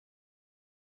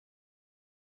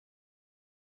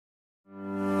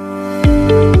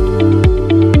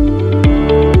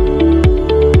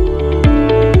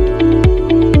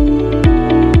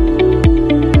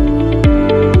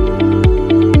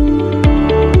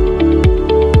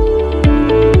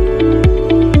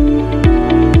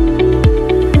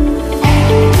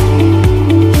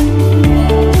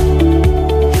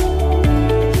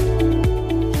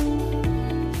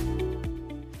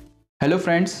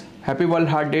friends, happy World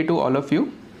Heart Day to all of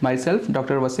you. Myself,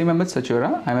 Dr. Wasim Ahmed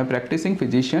Sachora. I am a practicing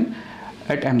physician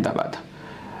at Ahmedabad.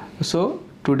 So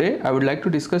today I would like to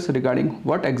discuss regarding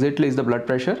what exactly is the blood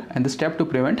pressure and the step to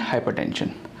prevent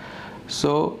hypertension.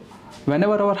 So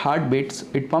whenever our heart beats,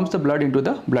 it pumps the blood into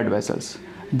the blood vessels.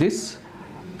 This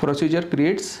procedure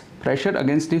creates pressure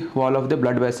against the wall of the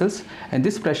blood vessels, and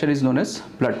this pressure is known as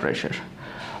blood pressure.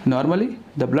 Normally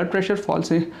the blood pressure falls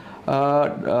in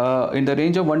the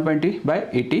range of 120 by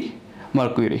 80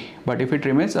 mercury, but if it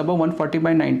remains above 140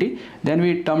 by 90, then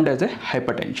we termed as a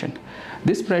hypertension.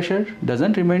 This pressure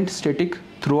doesn't remain static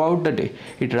throughout the day.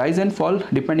 It rise and fall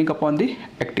depending upon the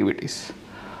activities.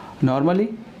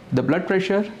 Normally the blood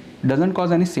pressure doesn't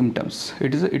cause any symptoms.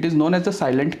 It is known as the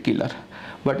silent killer.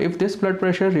 But if this blood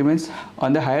pressure remains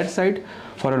on the higher side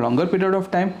for a longer period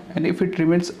of time, and if it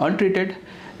remains untreated,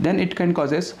 then it can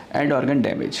cause end organ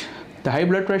damage. The high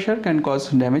blood pressure can cause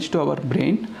damage to our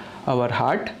brain, our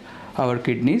heart, our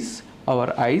kidneys,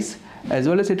 our eyes, as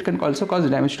well as it can also cause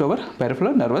damage to our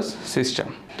peripheral nervous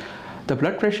system. The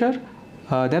blood pressure,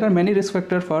 there are many risk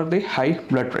factors for the high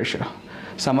blood pressure.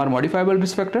 Some are modifiable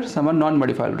risk factors, some are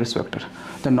non-modifiable risk factors.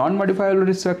 The non-modifiable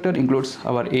risk factor includes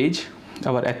our age,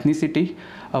 our ethnicity,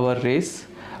 our race,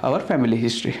 our family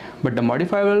history. But the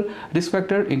modifiable risk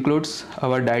factor includes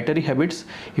our dietary habits.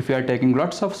 If we are taking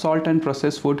lots of salt and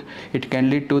processed food, it can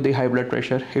lead to the high blood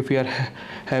pressure. If we are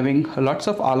having lots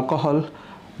of alcohol,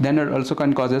 then it also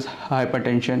can cause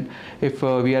hypertension. If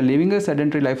we are living a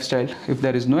sedentary lifestyle, if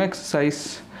there is no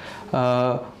exercise,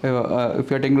 if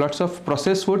you are taking lots of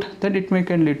processed food, then it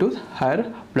can lead to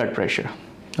higher blood pressure.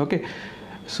 Okay,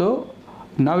 so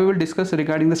now we will discuss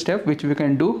regarding the step which we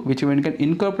can do, which we can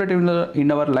incorporate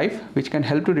in our life, which can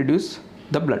help to reduce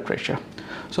the blood pressure.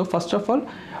 So first of all,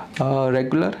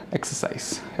 regular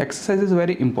exercise. Exercise is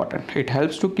very important. It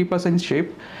helps to keep us in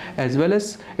shape, as well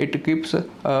as it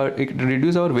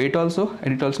reduce our weight also,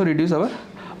 and it also reduce our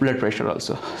blood pressure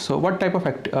also. So what type of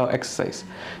exercise?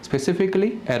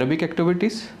 Specifically aerobic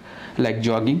activities like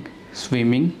jogging,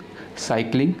 swimming,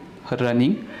 cycling,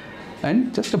 running,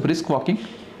 and just a brisk walking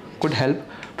could help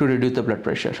to reduce the blood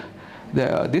pressure.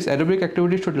 This aerobic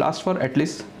activity should last for at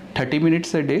least 30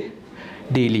 minutes a day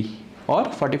daily, or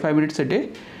 45 minutes a day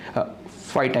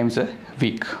 5 times a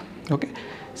week. Okay.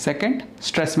 Second,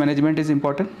 stress management is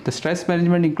important. The stress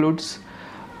management includes,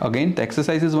 again, the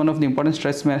exercise is one of the important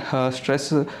stress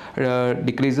decreaser.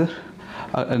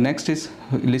 Next is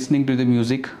listening to the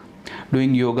music,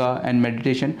 doing yoga and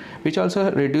meditation, which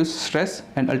also reduce stress,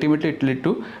 and ultimately it lead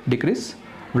to decrease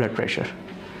blood pressure.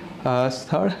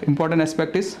 Third important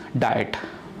aspect is diet.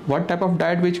 What type of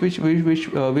diet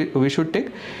we should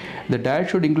take? The diet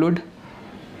should include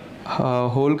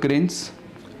whole grains,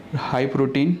 high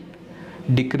protein,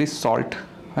 decrease salt,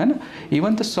 and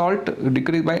even the salt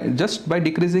decrease by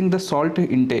decreasing the salt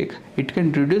intake, it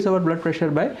can reduce our blood pressure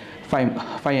by 5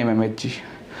 mmHg.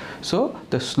 So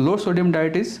the low sodium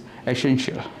diet is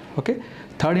essential. Okay.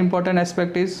 Third important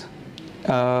aspect is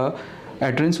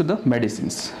adherence to the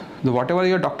medicines. Whatever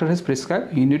your doctor has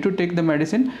prescribed, you need to take the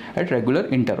medicine at regular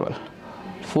interval.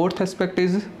 Fourth aspect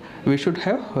is we should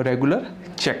have regular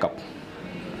checkup.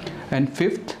 And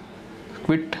fifth,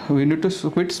 we need to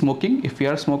quit smoking. If we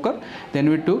are a smoker, then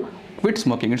we need to quit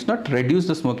smoking. It's not reduce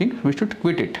the smoking, we should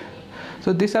quit it.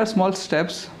 So these are small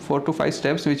steps, 4 to 5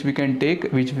 steps which we can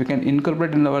take, which we can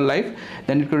incorporate in our life.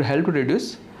 Then it could help to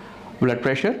reduce blood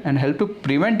pressure and help to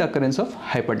prevent the occurrence of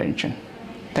hypertension.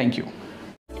 Thank you.